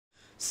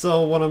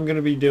So what I'm going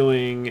to be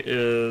doing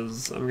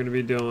is I'm going to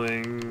be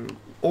doing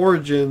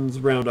Origins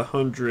round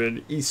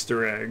 100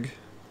 Easter egg.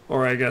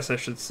 Or I guess I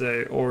should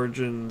say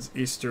Origins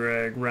Easter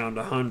egg round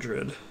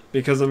 100.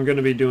 Because I'm going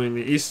to be doing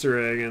the Easter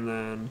egg and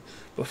then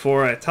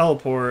before I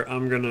teleport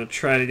I'm going to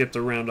try to get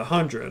to round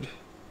 100.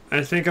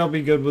 I think I'll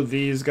be good with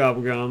these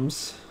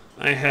gobblegums.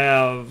 I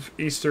have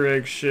Easter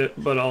egg shit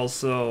but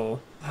also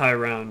high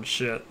round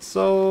shit.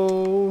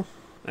 So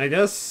I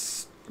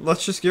guess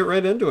let's just get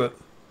right into it.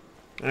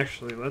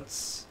 Actually,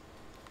 let's...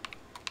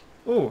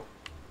 Oh.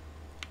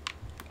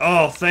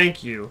 Oh,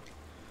 thank you.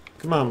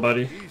 Come on,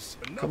 buddy.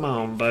 Come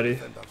on, buddy.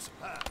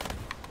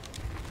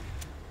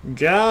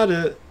 Got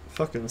it.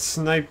 Fucking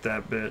sniped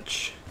that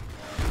bitch.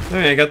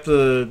 Alright, I got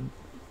the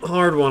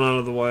hard one out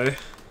of the way.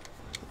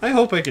 I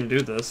hope I can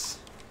do this.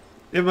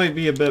 It might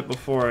be a bit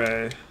before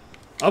I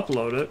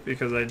upload it,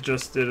 because I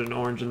just did an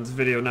Origins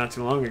video not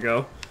too long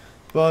ago.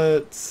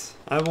 But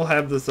I will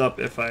have this up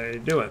if I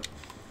do it.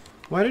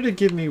 Why did it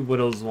give me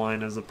Widow's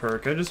Wine as a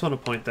perk? I just want to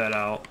point that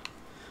out.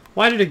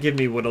 Why did it give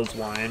me Widow's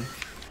Wine?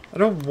 I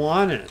don't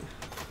want it.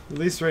 At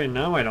least right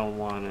now I don't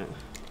want it.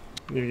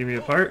 You gonna give me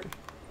a part?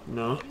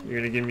 No. You're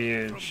gonna give me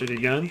a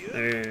shitty gun?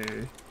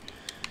 There.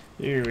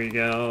 Here we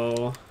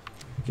go.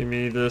 Give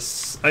me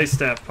this ice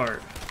staff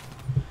part.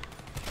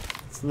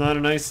 It's not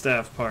an ice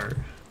staff part.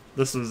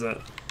 This was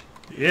it.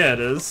 Yeah, it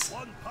is.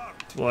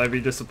 Will I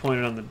be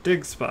disappointed on the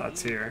dig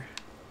spots here?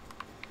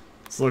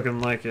 It's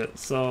looking like it.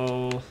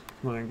 So...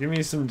 Come on, give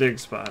me some dig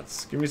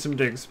spots. Give me some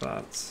dig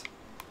spots.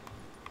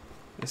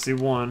 I see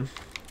one.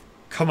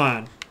 Come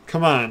on.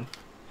 Come on.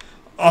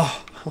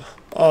 Oh.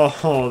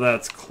 Oh,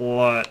 that's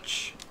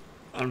clutch.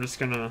 I'm just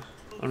gonna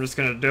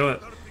do it.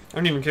 I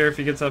don't even care if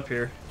he gets up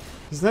here.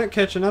 He's not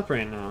catching up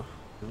right now.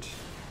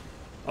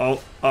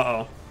 Oh,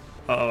 uh-oh.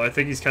 Uh-oh, I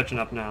think he's catching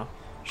up now.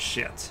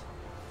 Shit.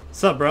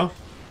 What's up, bro?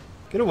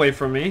 Get away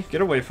from me.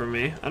 Get away from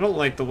me. I don't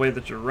like the way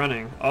that you're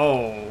running.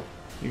 Oh.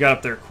 You got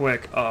up there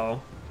quick.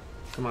 Uh-oh.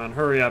 Come on,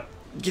 hurry up.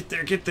 Get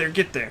there, get there,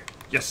 get there.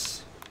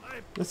 Yes.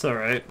 That's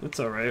alright. That's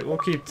alright. We'll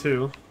keep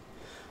two.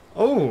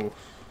 Oh.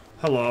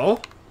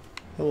 Hello?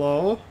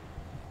 Hello?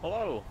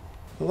 Hello.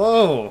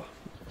 Hello.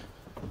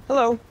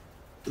 Hello.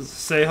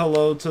 Say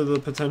hello to the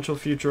potential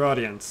future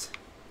audience.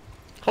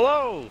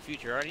 Hello,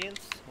 future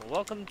audience.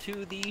 Welcome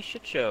to the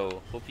shit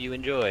show. Hope you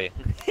enjoy.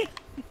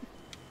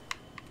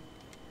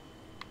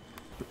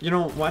 You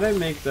know, why did I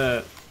make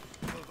that...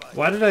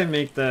 Why did I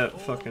make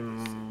that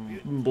fucking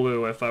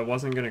blue if I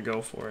wasn't gonna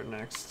go for it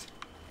next?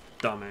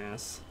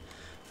 Dumbass.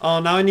 Oh,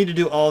 now I need to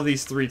do all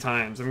these 3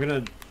 times. I'm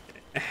gonna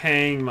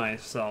hang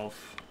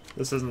myself.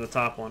 This isn't the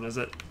top one, is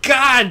it?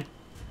 God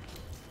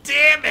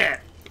damn it!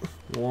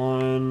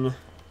 1,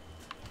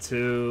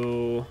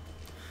 2,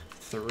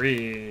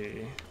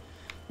 3.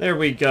 There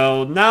we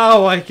go.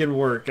 Now I can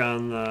work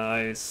on the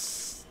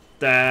ice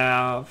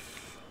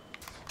staff.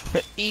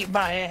 Eat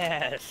my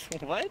ass.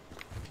 What?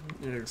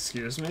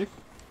 Excuse me?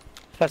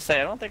 Let's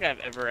say I don't think I've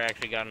ever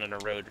actually gotten in a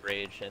road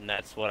rage, and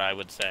that's what I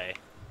would say.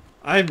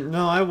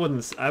 No, I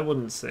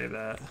wouldn't say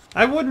that.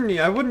 I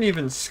wouldn't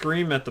even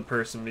scream at the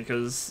person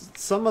because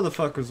some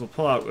motherfuckers will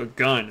pull out a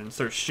gun and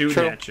start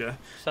shooting at you.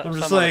 I'm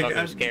just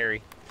like,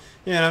 scary.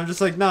 Yeah, and I'm just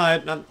like, no,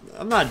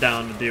 I'm not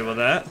down to deal with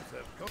that.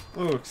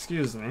 Oh,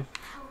 excuse me.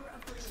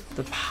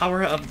 The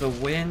power of the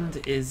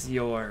wind is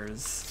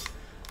yours.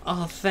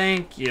 Oh,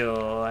 thank you.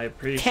 I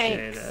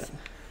appreciate it.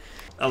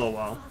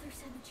 LOL.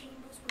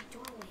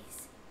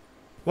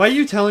 Why are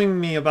you telling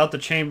me about the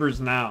chambers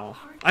now?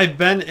 I've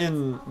been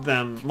in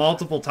them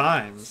multiple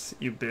times,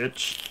 you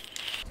bitch.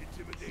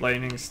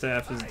 Lightning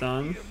staff is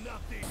done.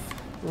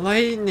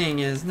 Lightning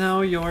is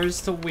now yours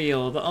to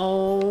wield.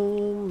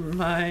 Oh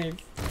my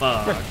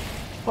fuck.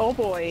 Oh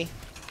boy.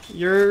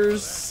 You're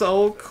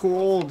so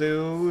cool,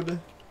 dude.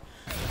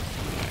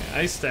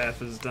 Ice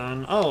staff is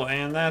done. Oh,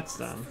 and that's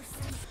done.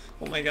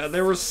 Oh my god,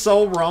 they were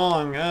so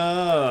wrong.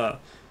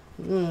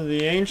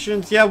 The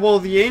ancients, yeah, well,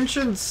 the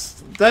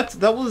ancients, that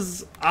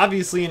was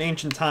obviously in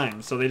ancient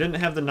times, so they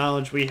didn't have the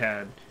knowledge we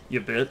had, you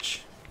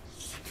bitch.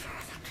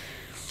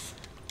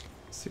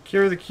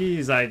 Secure the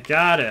keys, I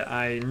got it,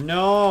 I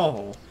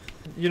know.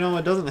 You know,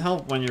 it doesn't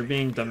help when you're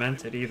being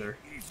demented either.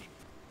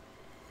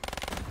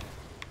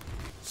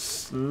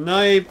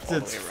 Sniped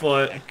its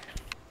foot.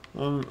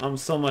 I'm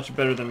so much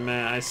better than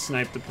Matt. I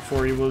sniped it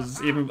before he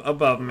was even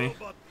above me.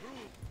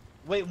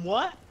 Wait,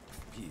 what?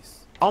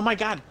 Oh my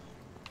god.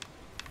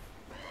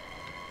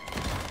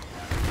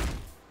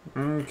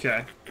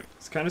 Okay.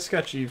 It's kind of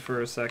sketchy for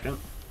a second.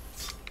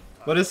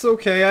 But it's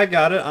okay, I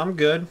got it. I'm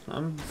good.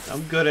 I'm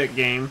good at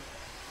game.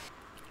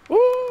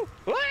 Woo!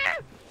 Ah!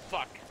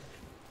 Fuck.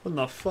 What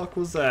the fuck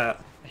was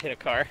that? I hit a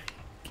car.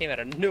 Came out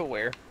of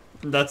nowhere.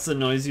 That's the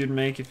noise you'd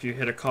make if you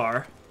hit a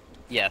car.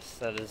 Yes,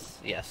 that is,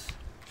 yes.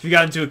 If you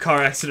got into a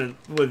car accident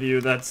with you,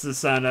 that's the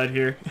sound I'd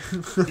hear.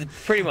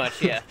 Pretty much,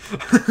 yeah.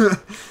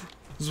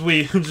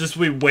 we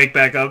wake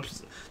back up.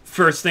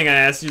 First thing I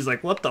asked you is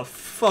like, what the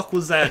fuck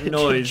was that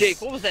noise?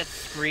 Jake, what was that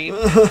scream?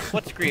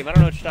 What scream? I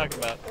don't know what you're talking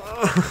about.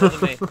 It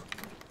wasn't me.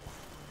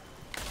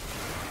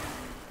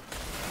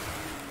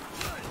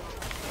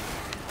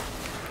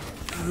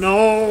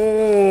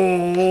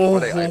 No! Or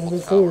they Eiffel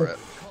Tower it.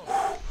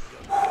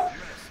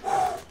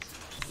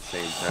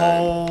 Same time.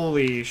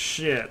 Holy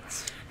shit.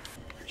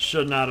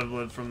 Should not have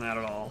lived from that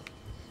at all.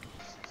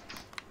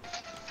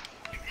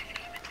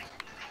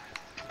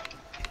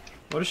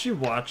 What is she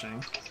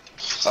watching?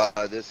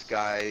 This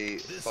guy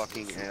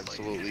fucking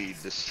absolutely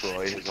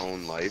destroy his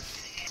own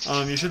life.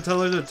 You should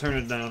tell her to turn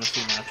it down a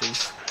few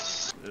notches.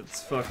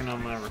 It's fucking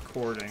on my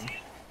recording.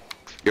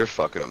 You're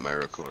fucking up my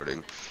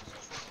recording.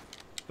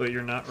 But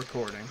you're not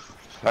recording.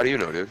 How do you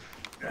know, dude?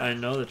 I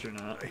know that you're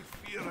not.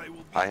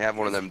 I have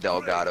one of them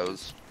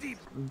Delgados.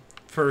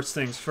 First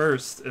things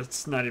first,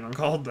 it's not even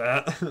called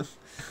that.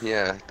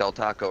 Yeah, Del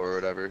Taco or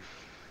whatever.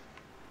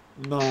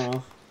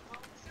 No.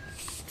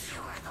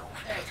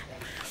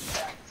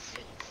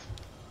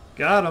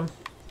 Got him.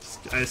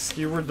 I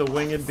skewered the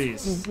winged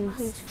beast.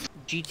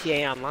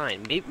 GTA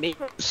Online. Maybe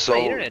So, my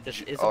internet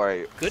just isn't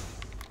alright. good.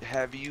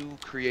 Have you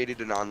created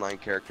an online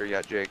character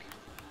yet, Jake?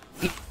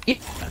 Yeah,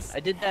 I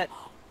did that.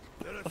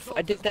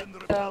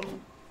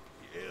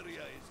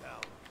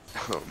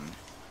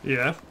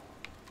 Yeah.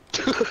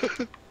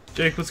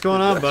 Jake, what's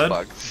going on, bud?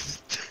 Xbox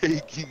is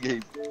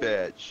taking a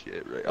bad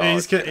shit right Hey,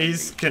 now.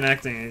 he's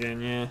connecting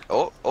again, yeah.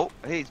 Oh,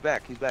 hey, he's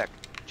back,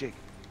 Jake,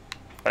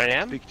 I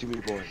am? speak to me,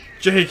 boy.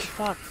 Jake,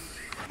 Fuck.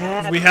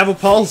 we have a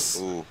pulse.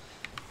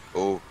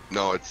 Oh,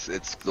 no, it's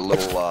the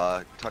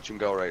little, touch and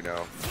go right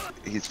now.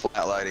 He's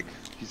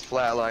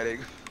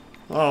flatlining.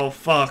 Oh,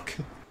 fuck.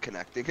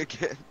 Connecting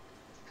again.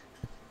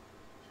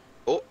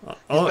 Oh,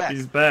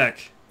 He's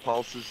back.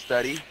 Pulse is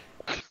steady.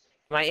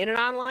 Am I in an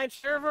online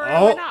server or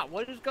Oh. am I not?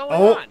 What is going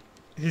Oh. on?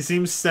 He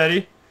seems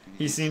steady.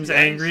 He seems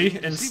angry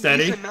and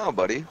steady. Decent now,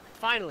 buddy.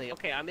 Finally,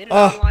 okay, I'm in an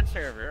online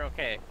server,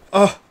 okay.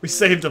 Oh, we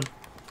saved him.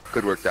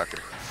 Good work, Doctor.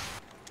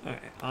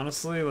 Alright,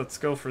 honestly, let's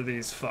go for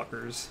these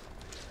fuckers.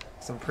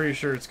 Cause I'm pretty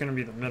sure it's gonna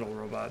be the middle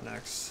robot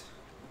next.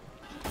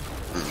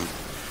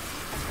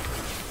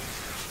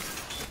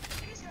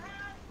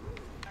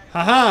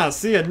 Haha,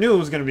 see, I knew it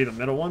was gonna be the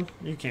middle one.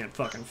 You can't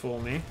fucking fool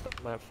me.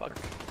 Motherfucker.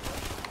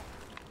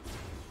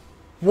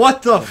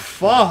 What the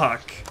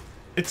fuck?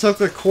 It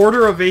took a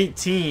quarter of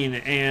 18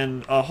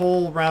 and a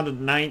whole round of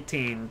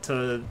 19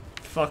 to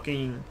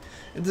fucking...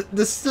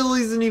 This still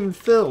isn't even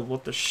filled.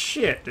 What the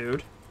shit,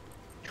 dude?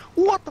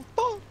 What the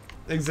fuck?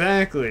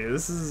 Exactly.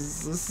 This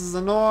is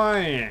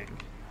annoying.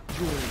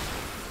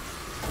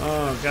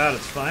 Oh god,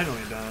 it's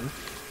finally done.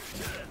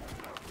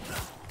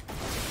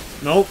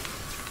 Nope.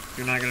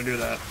 You're not gonna do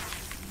that.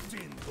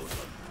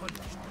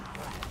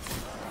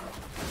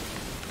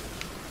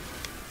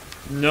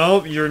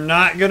 Nope, you're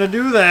not gonna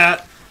do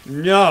that.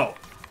 No.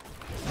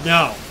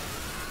 No.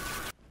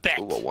 Bet.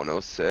 Ooh, a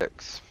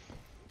 106.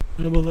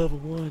 I'm a level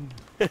 1.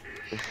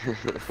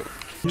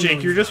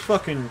 Jake, you're just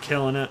fucking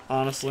killing it,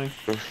 honestly.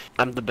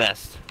 I'm the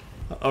best.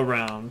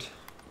 Around.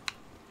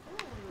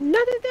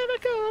 Nothing's ever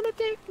gonna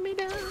take me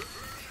down.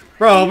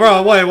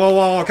 Bro, wait,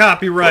 whoa,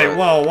 copyright,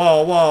 whoa.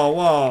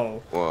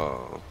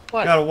 Whoa.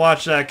 What? Gotta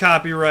watch that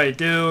copyright,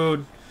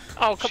 dude.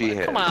 Oh,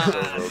 come on.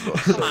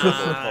 Come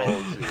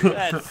on.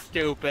 That's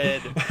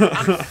stupid.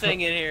 I'm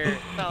singing here.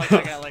 It's not like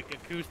I got like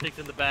acoustics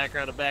in the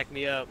background to back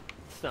me up.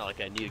 It's not like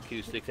I need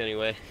acoustics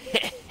anyway.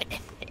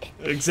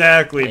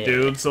 Exactly,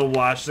 dude, so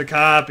watch the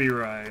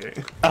copyright.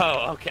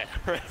 Oh, okay.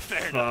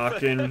 Fair enough.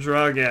 Fucking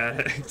drug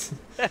addict.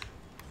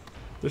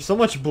 There's so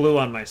much blue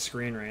on my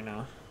screen right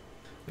now.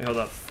 Wait, hold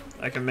up.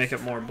 I can make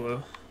it more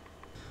blue.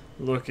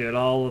 Look at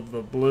all of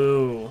the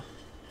blue.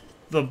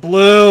 The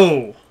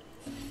blue!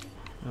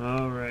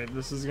 Alright,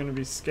 this is gonna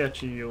be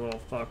sketchy, you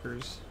little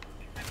fuckers.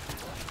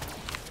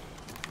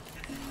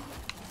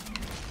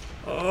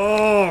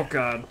 Oh,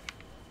 God.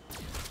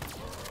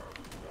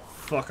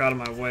 Fuck out of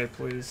my way,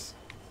 please.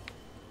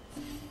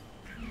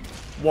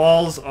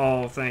 Walls.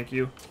 Oh, thank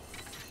you.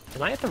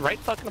 Am I at the right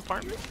fucking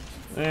apartment?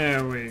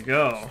 There we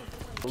go.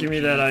 Give me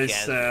that ice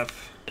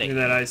staff. Give me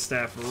that ice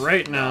staff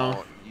right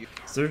now.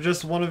 Is there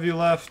just one of you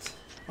left?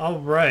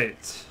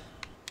 Alright.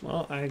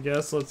 Well, I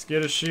guess let's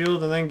get a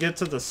shield and then get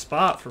to the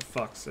spot, for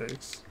fuck's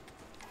sakes.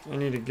 I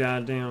need a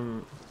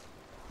goddamn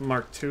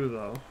Mark II,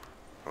 though.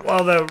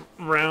 While that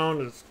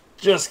round is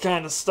just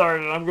kind of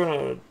started, I'm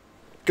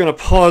gonna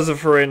pause it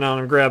for right now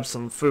and grab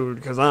some food,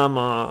 because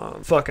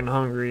I'm fucking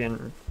hungry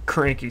and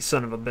cranky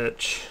son of a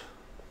bitch.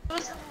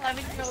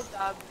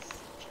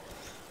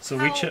 So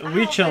we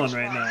chilling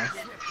right now.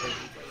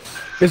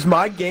 Is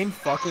my game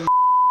fucking?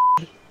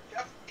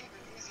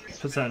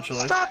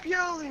 Potentially. Stop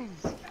yelling!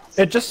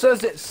 It just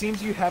says it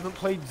seems you haven't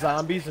played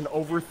zombies in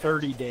over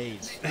 30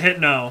 days. Hit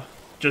no.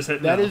 Just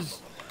hit no. That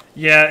is.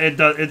 Yeah, it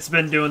does. It's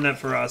been doing that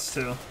for us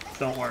too.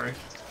 Don't worry.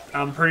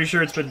 I'm pretty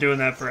sure it's been doing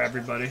that for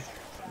everybody.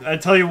 I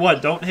tell you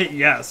what, don't hit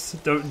yes.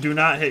 Do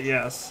not hit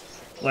yes.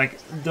 Like,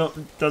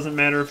 doesn't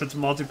matter if it's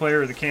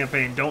multiplayer or the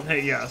campaign. Don't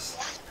hit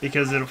yes,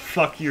 because it'll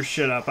fuck your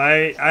shit up.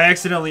 I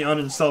accidentally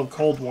uninstalled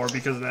Cold War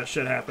because that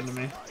shit happened to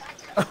me.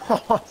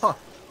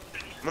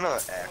 I'm gonna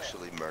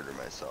actually murder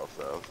myself,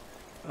 though.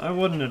 I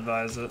wouldn't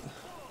advise it.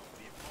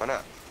 Why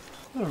not?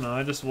 I don't know.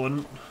 I just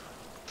wouldn't.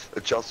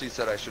 Chelsea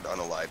said I should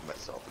unalive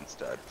myself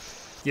instead.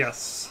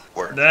 Yes.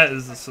 Work. That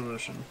is the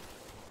solution.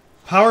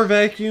 Power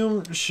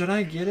vacuum, should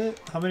I get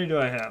it? How many do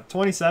I have?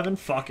 27?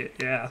 Fuck it,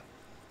 yeah.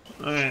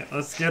 Alright,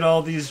 let's get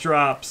all these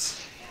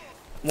drops.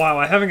 Wow,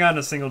 I haven't gotten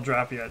a single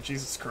drop yet.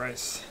 Jesus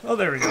Christ. Oh,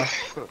 there we go.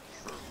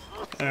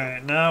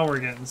 Alright, now we're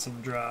getting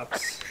some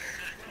drops.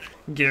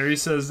 Gary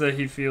says that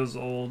he feels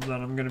old, that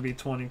I'm gonna be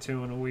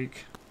 22 in a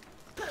week.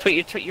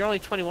 Wait, you're only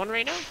 21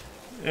 right now?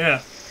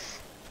 Yeah.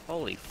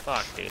 Holy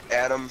fuck, dude.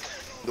 Adam,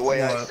 the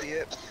way I What? see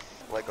it,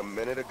 like a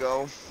minute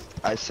ago,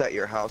 I set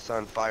your house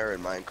on fire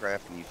in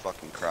Minecraft and you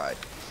fucking cried.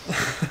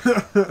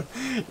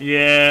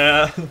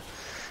 Yeah.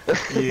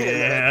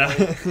 Yeah.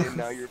 And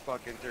now you're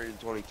fucking turning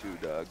 22,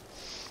 Doug.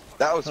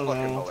 That was Hello.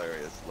 fucking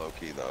hilarious,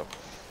 low-key, though.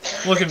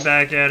 Looking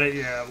back at it,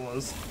 yeah, it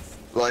was.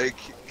 Like,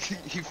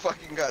 you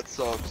fucking got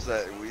so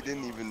upset and we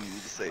didn't even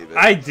save it.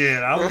 I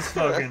did. I was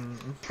fucking.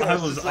 I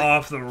was just like-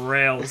 off the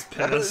rails I was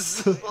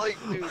pissed. just like,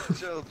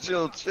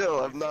 dude,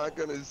 chill. I'm not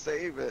gonna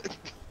save it.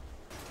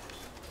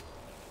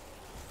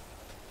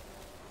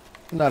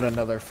 Not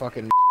another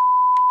fucking.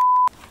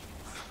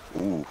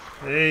 Ooh.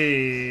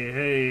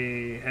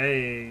 Hey,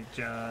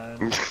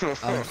 John.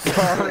 I'm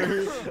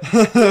sorry.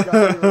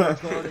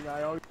 Recording,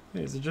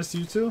 Hey, is it just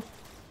you two?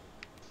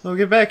 No,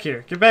 get back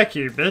here. Get back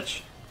here,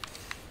 bitch.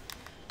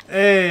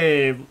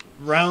 Hey,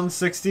 round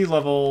 60,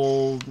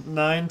 level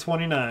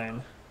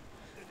 929.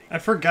 I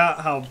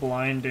forgot how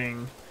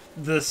blinding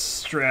this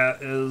strat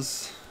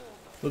is.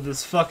 With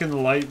this fucking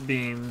light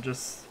beam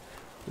just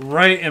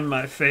right in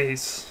my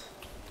face.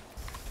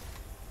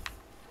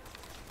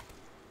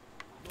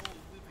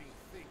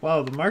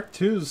 Wow, the Mark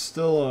II is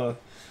still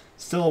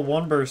a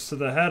one burst to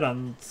the head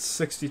on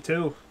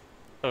 62.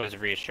 That was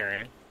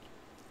reassuring.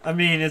 I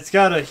mean, it's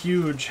got a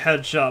huge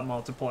headshot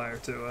multiplier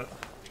to it,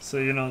 so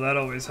you know that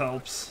always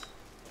helps.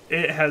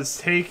 It has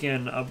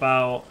taken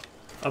about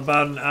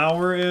an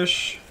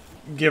hour-ish,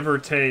 give or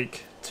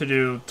take, to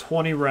do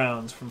 20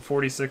 rounds from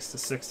 46 to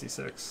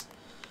 66.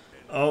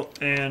 Oh,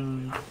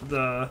 and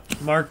the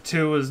Mark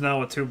II is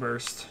now a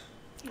 2-burst.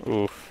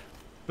 Oof.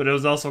 But it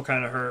was also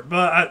kind of hurt.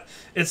 But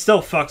it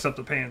still fucks up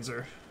the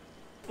Panzer.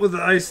 With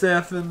the Ice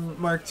Staff and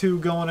Mark II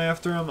going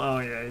after him, oh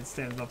yeah, it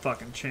stands no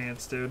fucking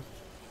chance, dude.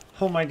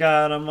 Oh my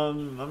god,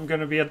 I'm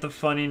gonna be at the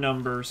funny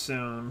number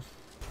soon.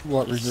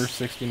 What, reverse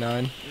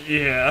 69?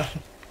 Yeah.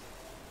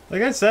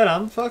 Like I said,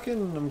 I'm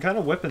kind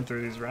of whipping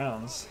through these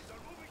rounds.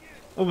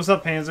 Oh, what's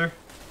up, Panzer?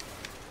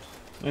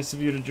 Nice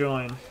of you to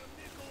join.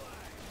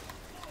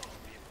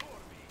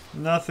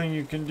 Nothing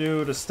you can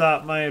do to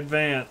stop my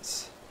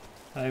advance.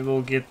 I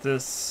will get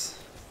this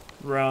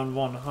round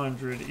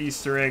 100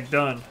 Easter egg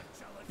done.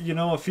 You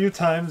know, a few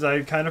times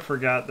I kind of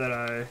forgot that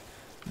I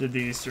did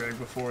the Easter egg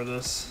before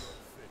this.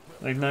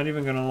 Like, not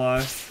even gonna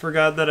lie.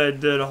 Forgot that I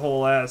did a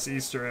whole ass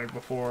Easter egg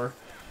before.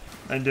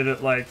 I did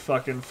it like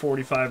fucking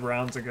 45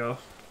 rounds ago.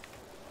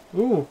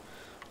 Ooh.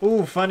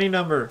 Ooh, funny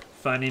number.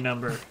 Funny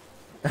number.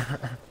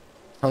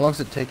 How long's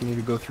it taking you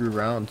to go through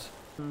rounds?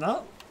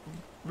 Not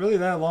really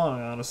that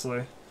long,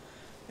 honestly.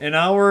 An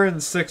hour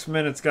and 6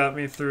 minutes got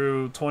me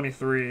through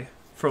 23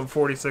 from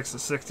 46 to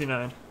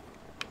 69.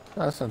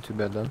 Oh, that's not too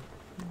bad then.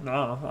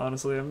 No,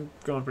 honestly, I'm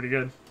going pretty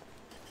good.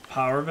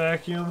 Power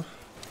vacuum?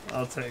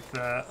 I'll take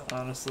that,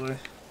 honestly.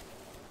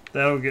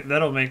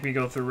 That'll make me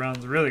go through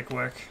rounds really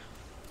quick.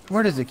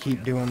 Where does it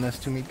keep doing this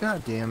to me?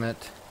 God damn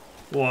it.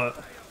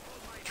 What?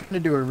 Trying to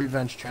do a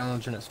revenge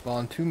challenge and it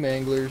spawned 2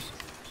 Manglers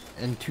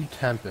and 2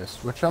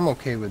 Tempests, which I'm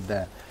okay with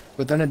that.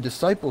 But then a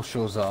Disciple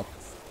shows up,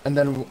 and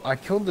then I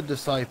killed the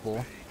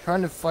Disciple,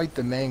 trying to fight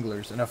the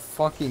Manglers, and a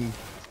fucking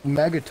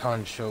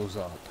Megaton shows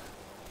up.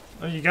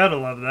 Oh, you gotta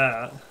love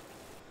that.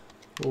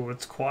 Oh,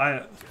 it's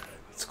quiet.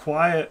 It's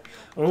quiet.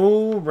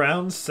 Oh,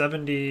 round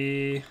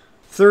 70.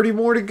 30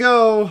 more to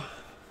go.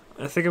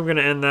 I think I'm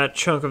gonna end that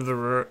chunk of the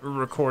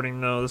recording,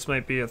 though. This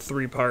might be a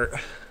 3-part.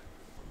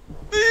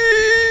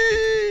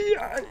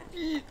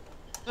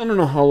 I don't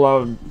know how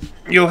loud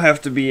you'll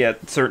have to be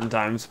at certain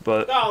times,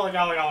 but... Golly.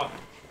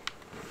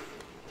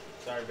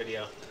 Sorry,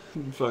 video.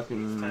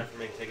 Fucking... Time for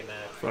me to take a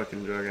nap.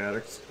 Fucking drug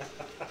addicts.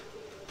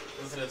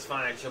 Listen, it's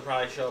fine. She'll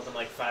probably show up in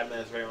like 5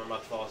 minutes right when I'm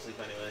about to fall asleep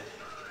anyway.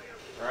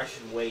 Or I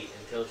should wait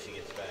until she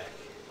gets back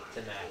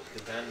to nap,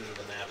 because then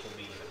the nap will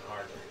be even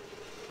harder.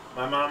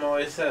 My mom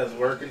always says,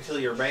 work until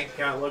your bank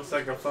account looks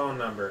like a phone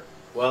number.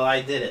 Well,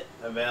 I did it.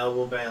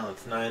 Available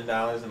balance,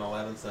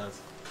 $9.11.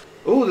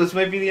 Oh, this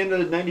might be the end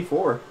of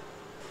 94.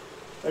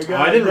 I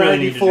I didn't really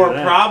need to do 94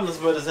 that. problems,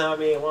 but it's now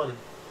BA1.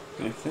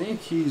 I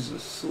think he's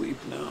asleep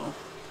now.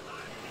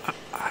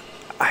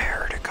 I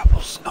heard a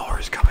couple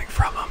snores coming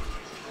from him.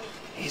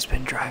 He's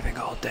been driving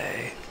all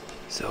day,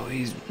 so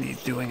he's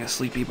doing a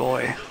sleepy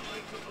boy.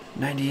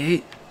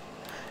 98?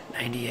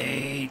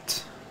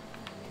 98.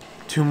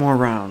 2 more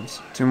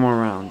rounds. 2 more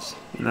rounds.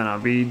 And then I'll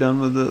be done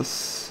with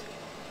this.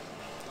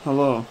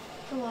 Hello.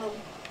 Hello.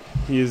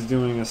 He is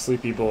doing a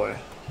sleepy boy.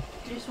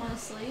 Do you just want to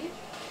sleep?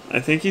 I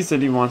think he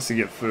said he wants to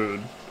get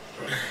food.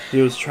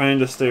 He was trying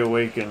to stay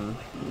awake and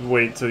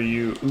wait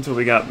until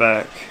we got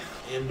back.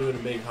 I am doing a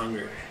big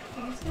hunger.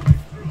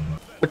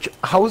 Which,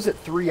 how is it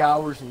 3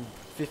 hours and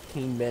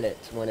 15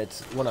 minutes when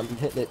I'm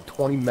hitting it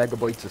 20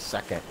 megabytes a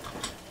second.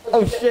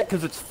 Oh shit,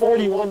 because it's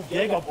 41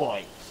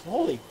 gigabytes.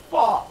 Holy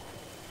fuck.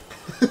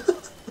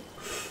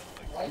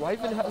 Do I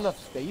even have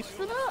enough space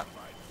for that?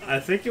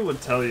 I think it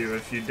would tell you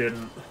if you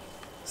didn't.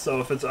 So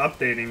if it's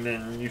updating,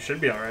 then you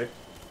should be alright.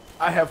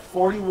 I have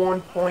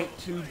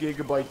 41.2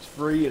 gigabytes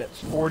free, and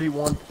it's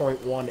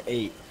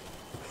 41.18.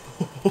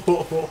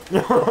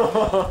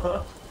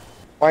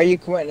 Why are you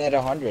quitting at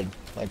 100?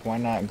 Like, why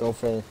not go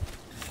for...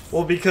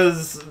 Well,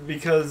 because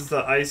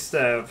the ice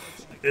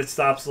staff, it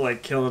stops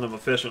like killing them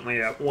efficiently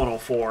at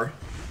 104.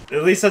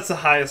 At least that's the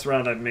highest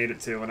round I've made it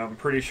to, and I'm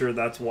pretty sure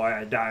that's why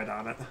I died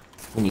on it.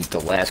 We need the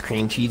last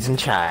cream cheese and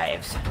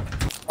chives.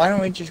 Why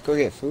don't we just go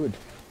get food?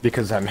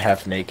 Because I'm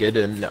half naked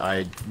and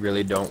I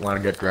really don't want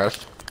to get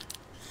dressed.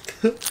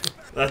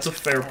 That's a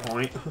fair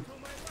point.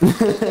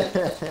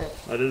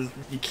 That is,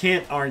 you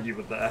can't argue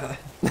with that.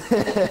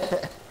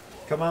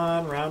 Come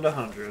on, round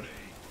 100.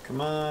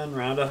 Come on,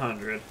 round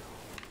 100.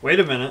 Wait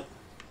a minute.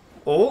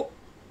 Oh,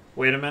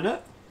 wait a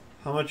minute.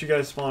 How much you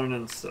guys spawning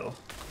in still?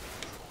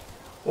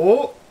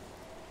 Oh,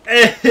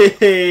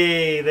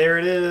 hey, there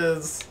it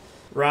is.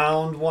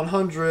 Round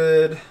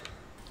 100.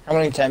 How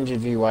many times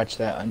have you watched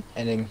that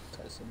ending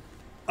cutscene?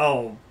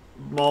 Oh,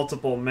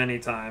 many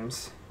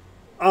times.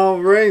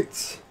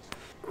 Alright.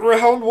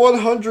 Round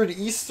 100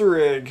 Easter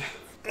egg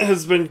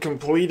has been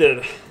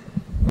completed.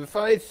 If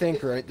I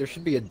think right, there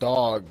should be a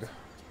dog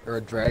or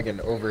a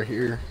dragon over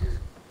here.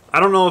 I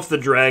don't know if the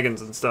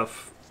dragons and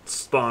stuff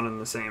spawn in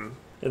the same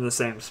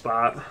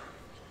spot.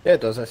 Yeah,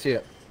 it does. I see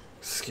it.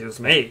 Excuse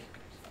me.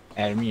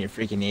 Adam, you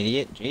freaking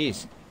idiot.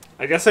 Jeez.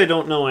 I guess I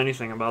don't know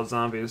anything about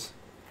zombies.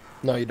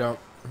 No, you don't.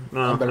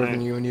 No, I'm better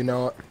than you, and you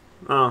know it.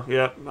 Oh,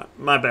 yeah.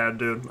 My bad,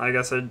 dude. I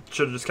guess I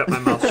should have just kept my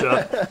mouth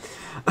shut.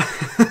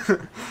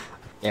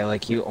 Yeah,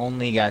 like, you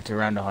only got to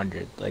round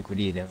 100. Like, what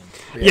are you doing?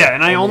 Yeah,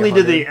 and I only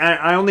did 100.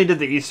 I only did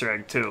the Easter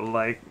egg too.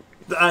 Like,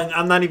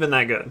 I'm not even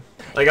that good.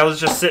 Like, I was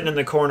just sitting in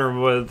the corner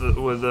with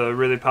a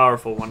really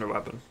powerful wonder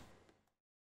weapon.